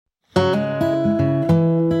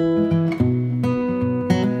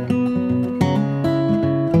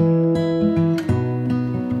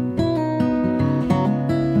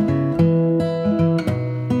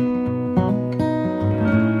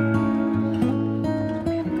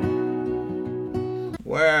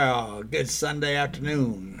Good Sunday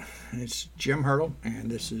afternoon. It's Jim Hurdle,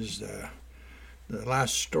 and this is the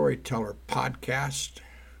Last Storyteller podcast,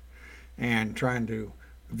 and trying to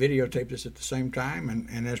videotape this at the same time.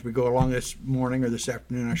 And as we go along this morning, or this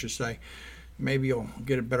afternoon, I should say, maybe you'll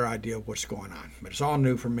get a better idea of what's going on. But it's all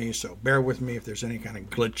new for me, so bear with me if there's any kind of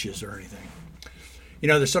glitches or anything. You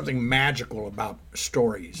know, there's something magical about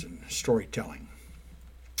stories and storytelling.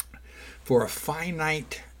 For a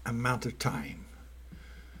finite amount of time,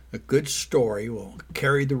 a good story will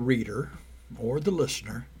carry the reader or the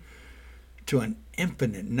listener to an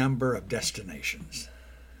infinite number of destinations.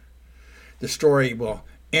 The story will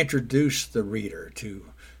introduce the reader to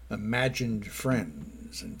imagined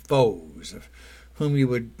friends and foes of whom you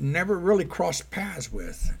would never really cross paths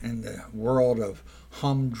with in the world of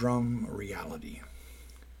humdrum reality.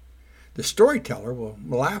 The storyteller will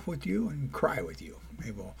laugh with you and cry with you.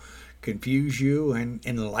 They will confuse you and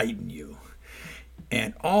enlighten you.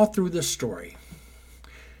 And all through the story,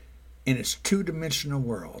 in its two-dimensional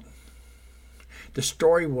world, the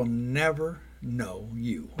story will never know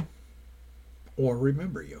you or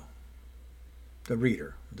remember you, the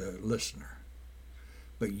reader, the listener.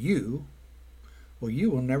 But you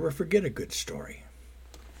will never forget a good story.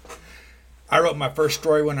 I wrote my first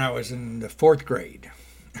story when I was in the 4th grade.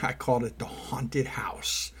 I called it The Haunted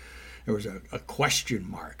House. There was a question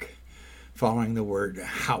mark following the word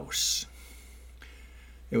house.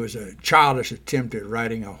 It was a childish attempt at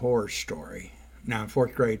writing a horror story. Now in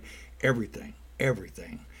 4th grade,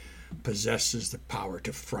 everything possesses the power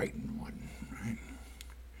to frighten one. Right?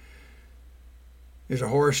 There's a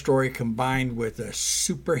horror story combined with a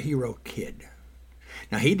superhero kid.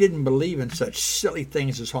 Now he didn't believe in such silly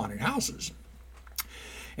things as haunted houses,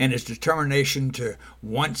 and his determination to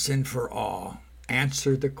once and for all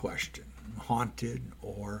answer the question, haunted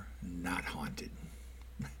or not haunted.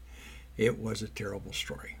 It was a terrible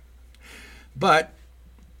story. But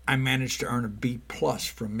I managed to earn a B+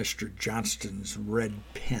 from Mr. Johnston's red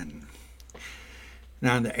pen.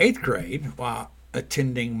 Now in the 8th grade, while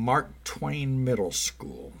attending Mark Twain Middle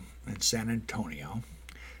School in San Antonio,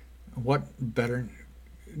 what better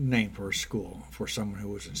name for a school for someone who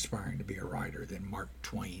was inspiring to be a writer than Mark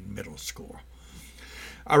Twain Middle School?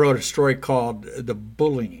 I wrote a story called The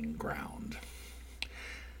Bullying Ground.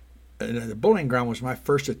 The Bullying Ground was my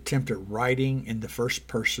first attempt at writing in the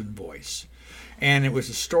first-person voice. And it was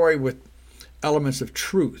a story with elements of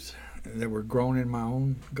truth that were grown in my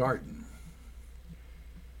own garden.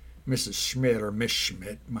 Mrs. Schmidt, or Miss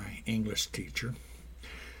Schmidt, my English teacher,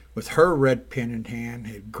 with her red pen in hand,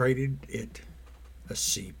 had graded it a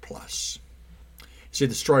C+. See,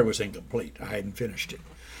 the story was incomplete. I hadn't finished it.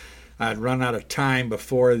 I had run out of time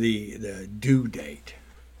before the due date.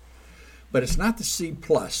 But it's not the C+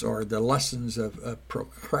 or the lessons of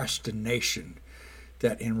procrastination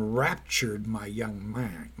that enraptured my young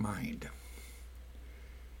mind.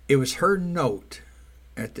 It was her note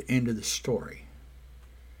at the end of the story.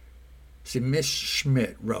 See, Miss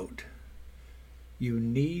Schmidt wrote, "You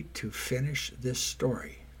need to finish this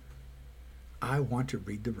story. I want to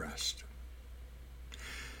read the rest."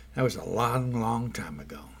 That was a long, long time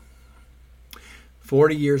ago.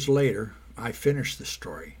 40 years later, I finished the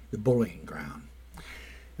story, The Bullying Ground.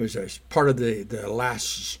 It was as part of the Last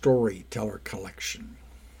Storyteller collection.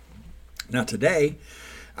 Now today,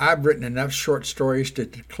 I've written enough short stories to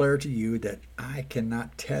declare to you that I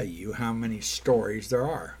cannot tell you how many stories there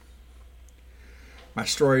are. My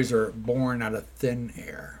stories are born out of thin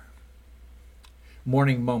air.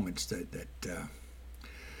 Morning moments that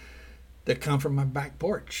come from my back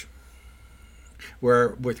porch,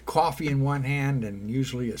 where with coffee in one hand and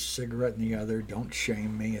usually a cigarette in the other, don't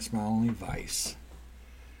shame me, it's my only vice,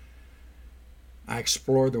 I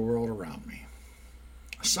explore the world around me.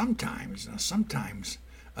 Sometimes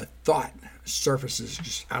a thought surfaces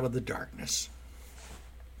just out of the darkness.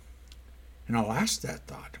 And I'll ask that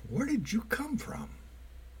thought, where did you come from?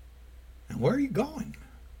 And where are you going?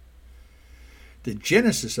 The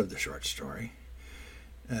genesis of the short story,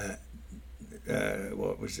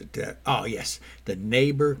 what was it? The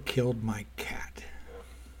Neighbor Killed My Cat.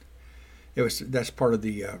 That's part of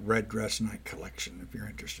the Red Dress Night collection, if you're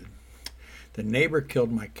interested. The Neighbor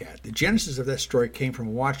Killed My Cat. The genesis of that story came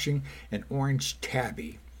from watching an orange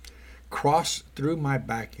tabby cross through my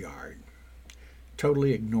backyard,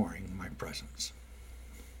 totally ignoring my presence.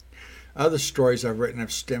 Other stories I've written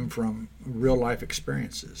have stemmed from real-life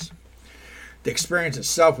experiences. The experience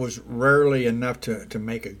itself was rarely enough to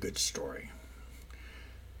make a good story,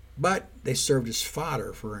 but they served as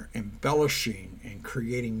fodder for embellishing and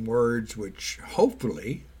creating words which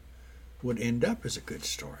hopefully would end up as a good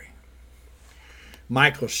story.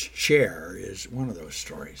 Michael's chair is one of those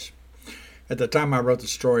stories. At the time I wrote the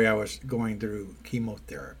story, I was going through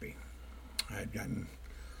chemotherapy. I had gotten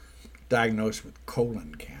diagnosed with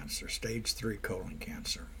colon cancer, stage 3 colon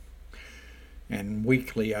cancer. And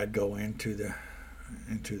weekly I'd go into the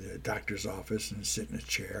doctor's office and sit in a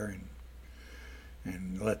chair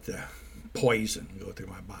and let the poison go through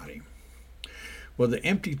my body. Well, the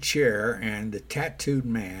empty chair and the tattooed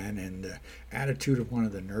man and the attitude of one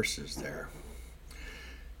of the nurses there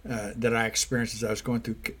that I experienced as I was going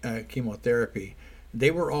through chemotherapy, they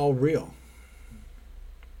were all real.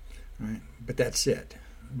 Right? But that's it.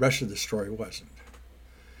 The rest of the story wasn't.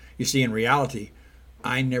 You see, in reality,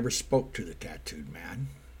 I never spoke to the tattooed man.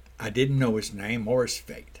 I didn't know his name or his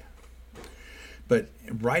fate. But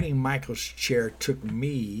writing Michael's chair took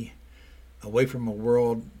me away from a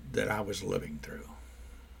world that I was living through,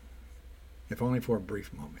 if only for a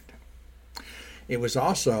brief moment. It was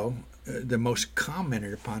also the most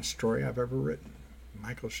commented upon story I've ever written,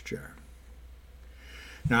 Michael's chair.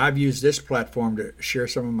 Now, I've used this platform to share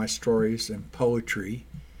some of my stories and poetry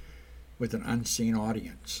with an unseen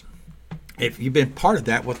audience. If you've been part of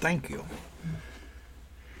that, well, thank you.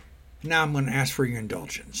 Now I'm going to ask for your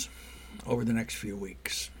indulgence over the next few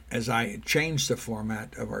weeks as I change the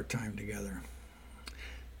format of our time together.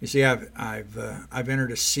 You see, I've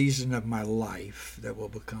entered a season of my life that will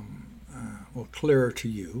become clearer to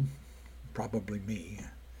you, probably me,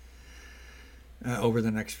 over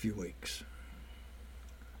the next few weeks.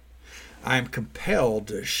 I am compelled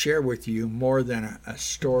to share with you more than a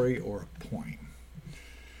story or a poem.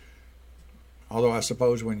 Although I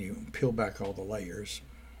suppose when you peel back all the layers,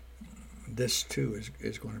 this too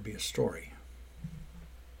is going to be a story.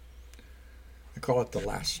 I call it the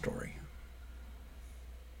last story.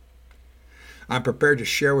 I'm prepared to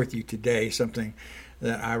share with you today something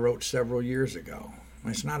that I wrote several years ago.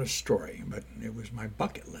 It's not a story, but it was my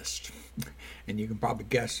bucket list. And you can probably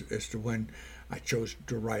guess as to when I chose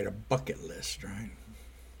to write a bucket list, right?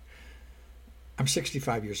 I'm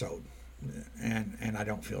 65 years old, and I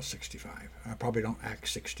don't feel 65. I probably don't act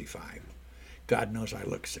 65. God knows I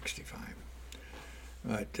look 65.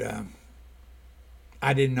 But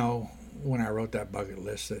I didn't know when I wrote that bucket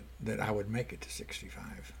list that I would make it to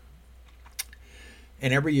 65.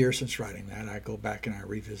 And every year since writing that, I go back and I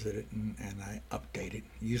revisit it and I update it,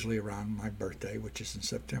 usually around my birthday, which is in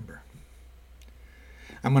September.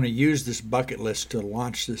 I'm going to use this bucket list to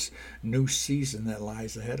launch this new season that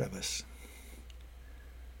lies ahead of us.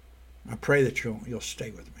 I pray that you'll stay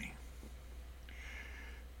with me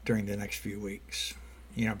during the next few weeks,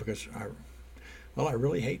 because I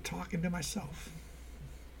really hate talking to myself.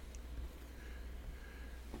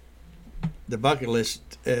 The bucket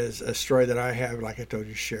list is a story that I have, like I told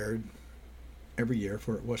you, shared every year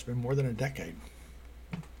for what's been more than a decade.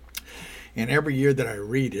 And every year that I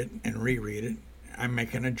read it and reread it, I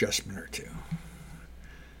make an adjustment or two.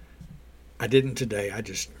 I didn't today. I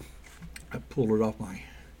pulled it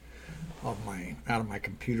out of my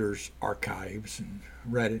computer's archives and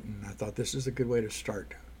read it, and I thought this is a good way to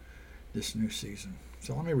start this new season.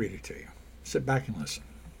 So let me read it to you. Sit back and listen.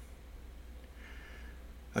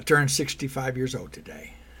 I turned 65 years old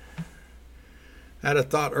today. I had a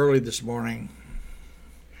thought early this morning.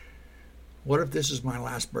 What if this is my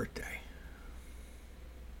last birthday?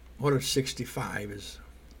 What if 65 is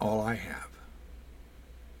all I have?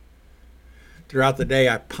 Throughout the day,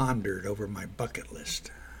 I pondered over my bucket list.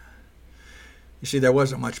 You see, there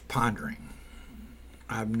wasn't much pondering.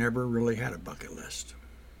 I've never really had a bucket list.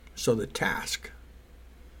 So the task,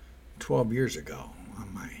 12 years ago,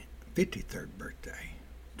 on my 53rd birthday,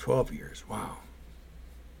 12 years, wow,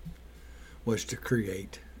 was to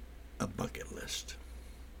create a bucket list.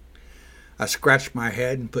 I scratched my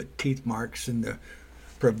head and put teeth marks in the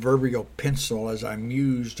proverbial pencil as I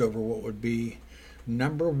mused over what would be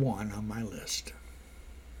number one on my list.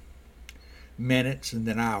 Minutes and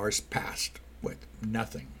then hours passed with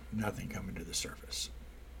nothing coming to the surface.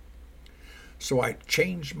 So I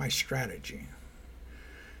changed my strategy.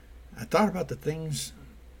 I thought about the things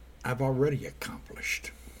I've already accomplished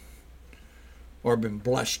or been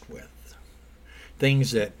blessed with.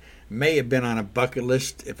 Things that may have been on a bucket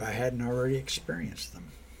list if I hadn't already experienced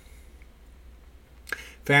them.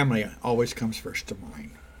 Family always comes first to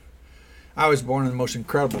mind. I was born in the most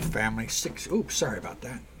incredible family. Sorry about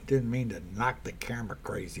that. Didn't mean to knock the camera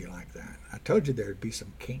crazy like that. I told you there'd be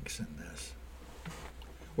some kinks in this.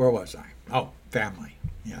 Where was I? Oh, family.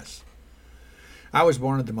 Yes. I was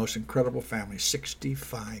born in the most incredible family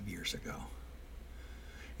 65 years ago.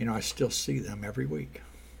 I still see them every week.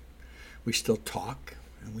 We still talk,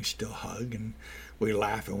 and we still hug, and we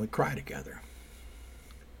laugh, and we cry together.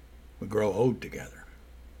 We grow old together.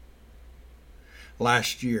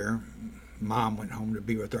 Last year, Mom went home to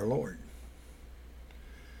be with our Lord.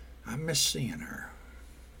 I miss seeing her.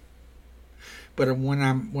 But when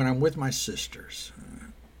I'm with my sisters,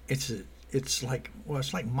 it's like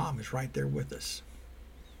Mom is right there with us,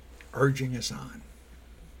 urging us on.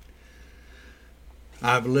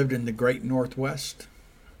 I've lived in the Great Northwest,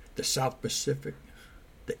 the South Pacific,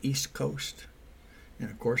 the East Coast, and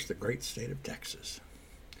of course the great state of Texas.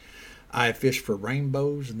 I fished for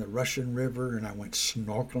rainbows in the Russian River, and I went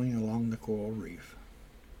snorkeling along the coral reef.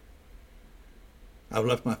 I've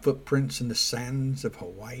left my footprints in the sands of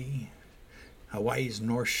Hawaii, Hawaii's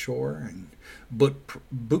North Shore, and boot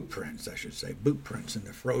prints in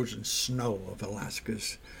the frozen snow of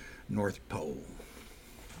Alaska's North Pole.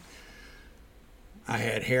 I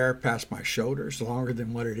had hair past my shoulders, longer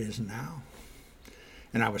than what it is now,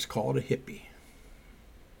 and I was called a hippie.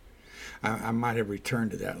 I might have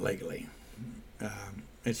returned to that lately.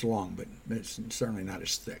 It's long, but it's certainly not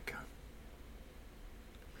as thick.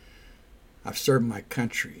 I've served my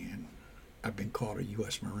country, and I've been called a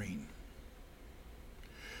U.S. Marine.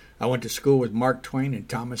 I went to school with Mark Twain and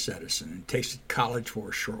Thomas Edison and tasted college for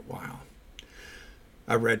a short while.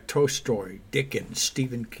 I read Tolstoy, Dickens,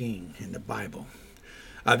 Stephen King, and the Bible.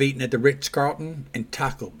 I've eaten at the Ritz-Carlton and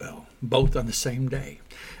Taco Bell, both on the same day.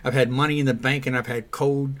 I've had money in the bank, and I've had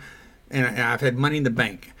money in the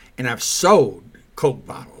bank, and I've sold Coke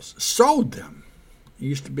bottles. Sold them. I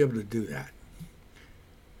used to be able to do that.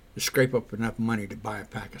 To scrape up enough money to buy a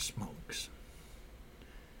pack of smokes.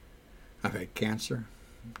 I've had cancer,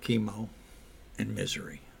 chemo, and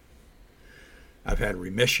misery. I've had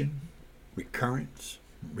remission, recurrence,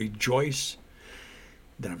 rejoice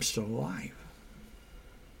that I'm still alive.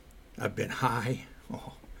 I've been high,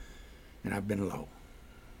 and I've been low.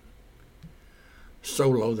 So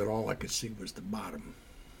low that all I could see was the bottom.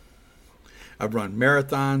 I've run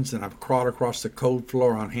marathons, and I've crawled across the cold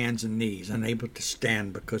floor on hands and knees, unable to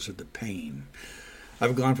stand because of the pain.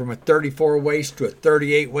 I've gone from a 34 waist to a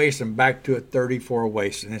 38 waist and back to a 34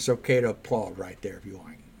 waist, and it's okay to applaud right there if you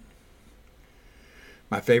want.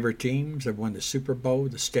 My favorite teams have won the Super Bowl,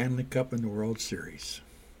 the Stanley Cup, and the World Series.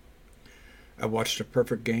 I've watched a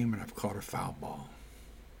perfect game, and I've caught a foul ball.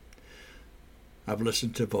 I've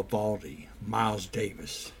listened to Vivaldi, Miles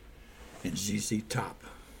Davis, and ZZ Top,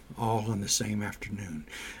 all on the same afternoon.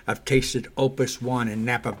 I've tasted Opus One in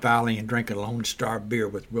Napa Valley and drank a Lone Star beer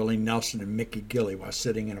with Willie Nelson and Mickey Gilley while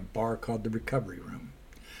sitting in a bar called the Recovery Room.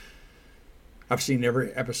 I've seen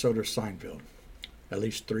every episode of Seinfeld, at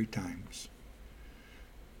least 3 times.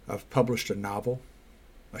 I've published a novel,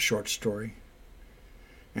 a short story,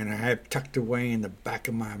 and I have tucked away in the back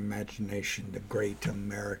of my imagination the great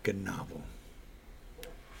American novel.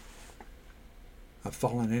 I've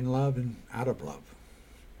fallen in love and out of love.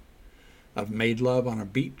 I've made love on a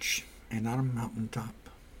beach and on a mountaintop.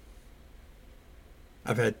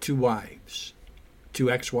 I've had 2 wives, 2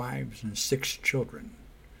 ex-wives, and 6 children,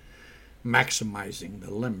 maximizing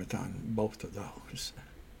the limit on both of those.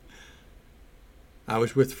 I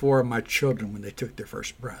was with 4 of my children when they took their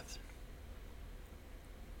first breath.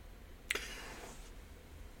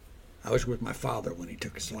 I was with my father when he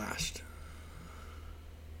took his last.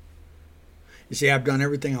 You see, I've done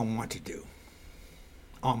everything I want to do.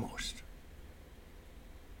 Almost.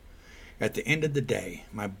 At the end of the day,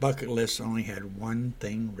 my bucket list only had one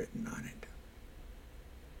thing written on it.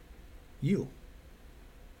 You.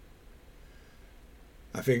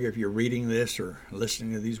 I figure if you're reading this or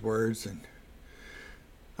listening to these words, then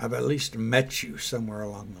I've at least met you somewhere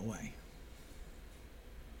along the way.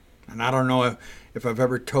 And I don't know if I've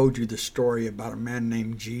ever told you the story about a man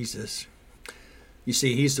named Jesus. You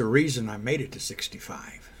see, he's the reason I made it to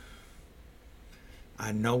 65.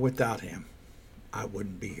 I know without him, I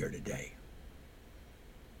wouldn't be here today.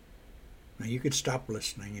 Now, you could stop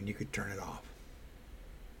listening and you could turn it off.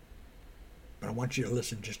 But I want you to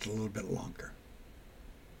listen just a little bit longer.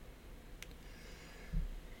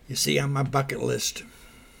 You see, on my bucket list,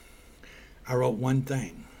 I wrote one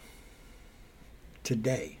thing.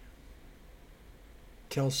 Today,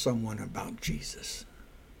 tell someone about Jesus.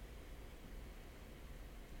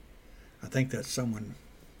 I think that someone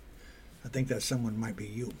might be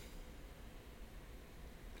you.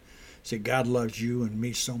 See, God loves you and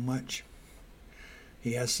me so much.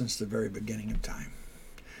 He has since the very beginning of time.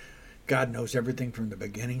 God knows everything from the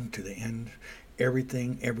beginning to the end,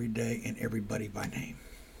 everything, every day, and everybody by name.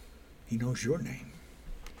 He knows your name.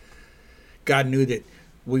 God knew that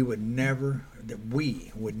we would never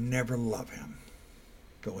love him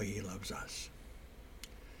the way he loves us.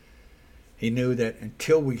 He knew that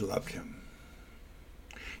until we loved him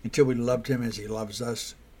as he loves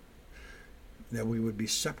us, that we would be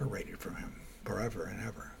separated from him forever and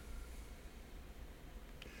ever.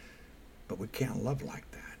 But we can't love like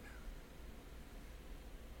that.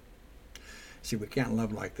 See, we can't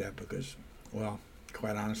love like that because, well,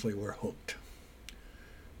 quite honestly, we're hooked.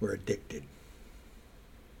 We're addicted.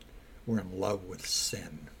 We're in love with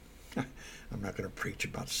sin. I'm not going to preach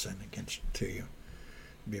about sin to you.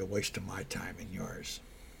 It'd be a waste of my time and yours.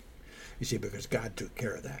 You see, because God took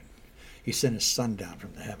care of that. He sent his son down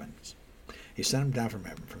from the heavens. He sent him down from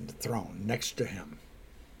heaven, from the throne, next to him.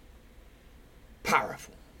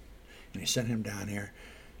 Powerful. And he sent him down here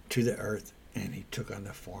to the earth, and he took on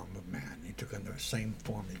the form of man. He took on the same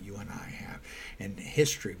form that you and I have. In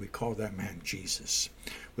history, we call that man Jesus.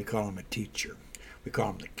 We call him a teacher. We call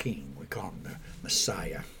him the king. We call him the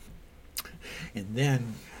Messiah. And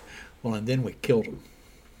then we killed him.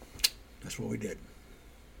 That's what we did.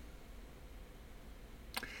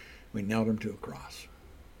 We nailed him to a cross.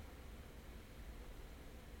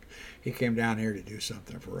 He came down here to do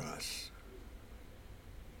something for us.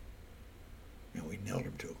 And we nailed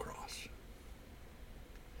him to a cross.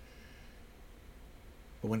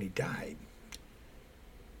 But when he died,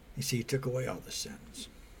 you see, he took away all the sins.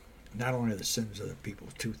 Not only the sins of the people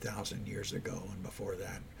 2,000 years ago and before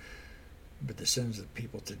that, but the sins of the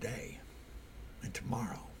people today and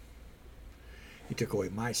tomorrow. He took away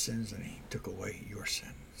my sins and he took away your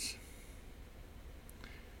sins.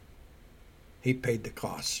 He paid the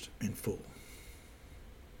cost in full.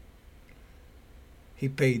 He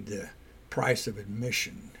paid the price of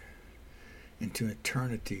admission into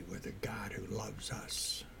eternity with a God who loves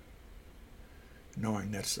us,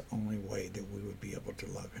 knowing that's the only way that we would be able to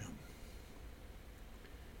love him.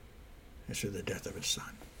 It's through the death of his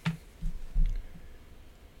son.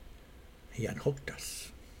 He unhooked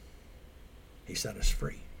us. He set us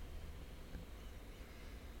free.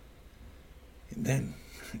 And then,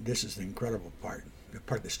 this is the incredible part, the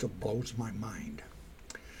part that still blows my mind.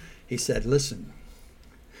 He said, listen,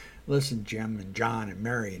 Jim and John and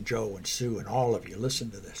Mary and Joe and Sue and all of you, listen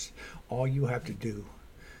to this. All you have to do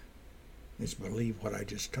is believe what I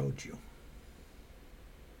just told you.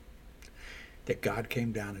 That God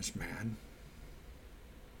came down as man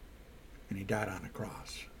and he died on a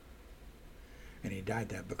cross. And he died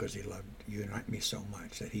that because he loved you and me so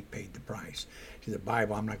much that he paid the price. See, the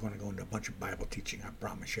Bible, I'm not going to go into a bunch of Bible teaching, I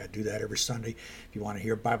promise you. I do that every Sunday. If you want to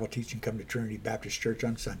hear Bible teaching, come to Trinity Baptist Church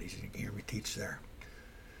on Sundays and you can hear me teach there.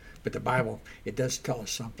 But the Bible, it does tell us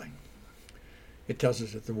something. It tells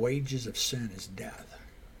us that the wages of sin is death.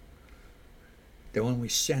 That when we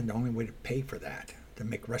sin, the only way to pay for that, to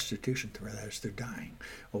make restitution for that, is through dying.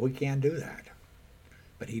 Well, we can't do that.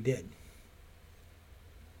 But he did.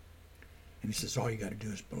 And he says, all you got to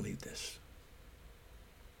do is believe this.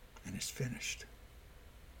 And it's finished.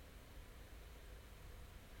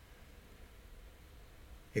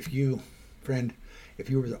 If you, friend, if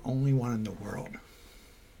you were the only one in the world,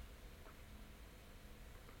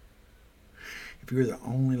 if you were the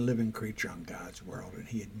only living creature on God's world and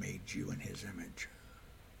he had made you in his image,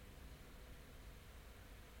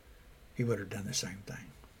 he would have done the same thing.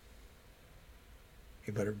 He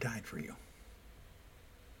would have died for you.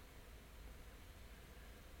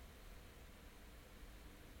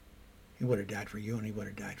 He would have died for you and he would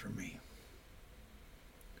have died for me.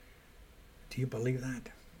 Do you believe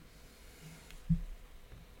that?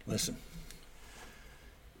 Listen.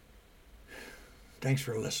 Thanks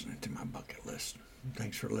for listening to my bucket list.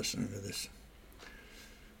 Thanks for listening to this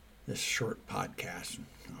short podcast.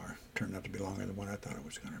 Or turned out to be longer than what I thought it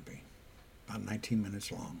was going to be. About 19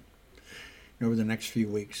 minutes long. And over the next few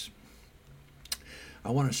weeks,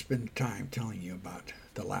 I want to spend time telling you about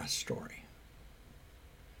the last story.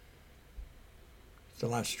 It's the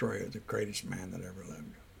last story of the greatest man that ever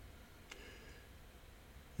lived.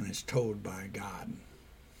 And it's told by God,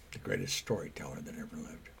 the greatest storyteller that ever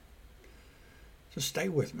lived. So stay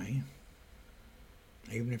with me,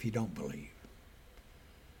 even if you don't believe,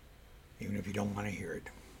 even if you don't want to hear it.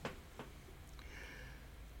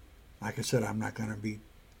 Like I said, I'm not going to be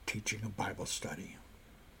teaching a Bible study,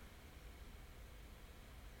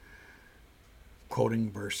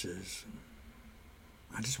 quoting verses.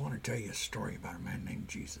 I just want to tell you a story about a man named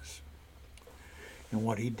Jesus and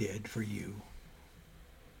what he did for you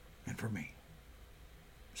and for me.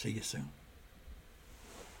 See you soon.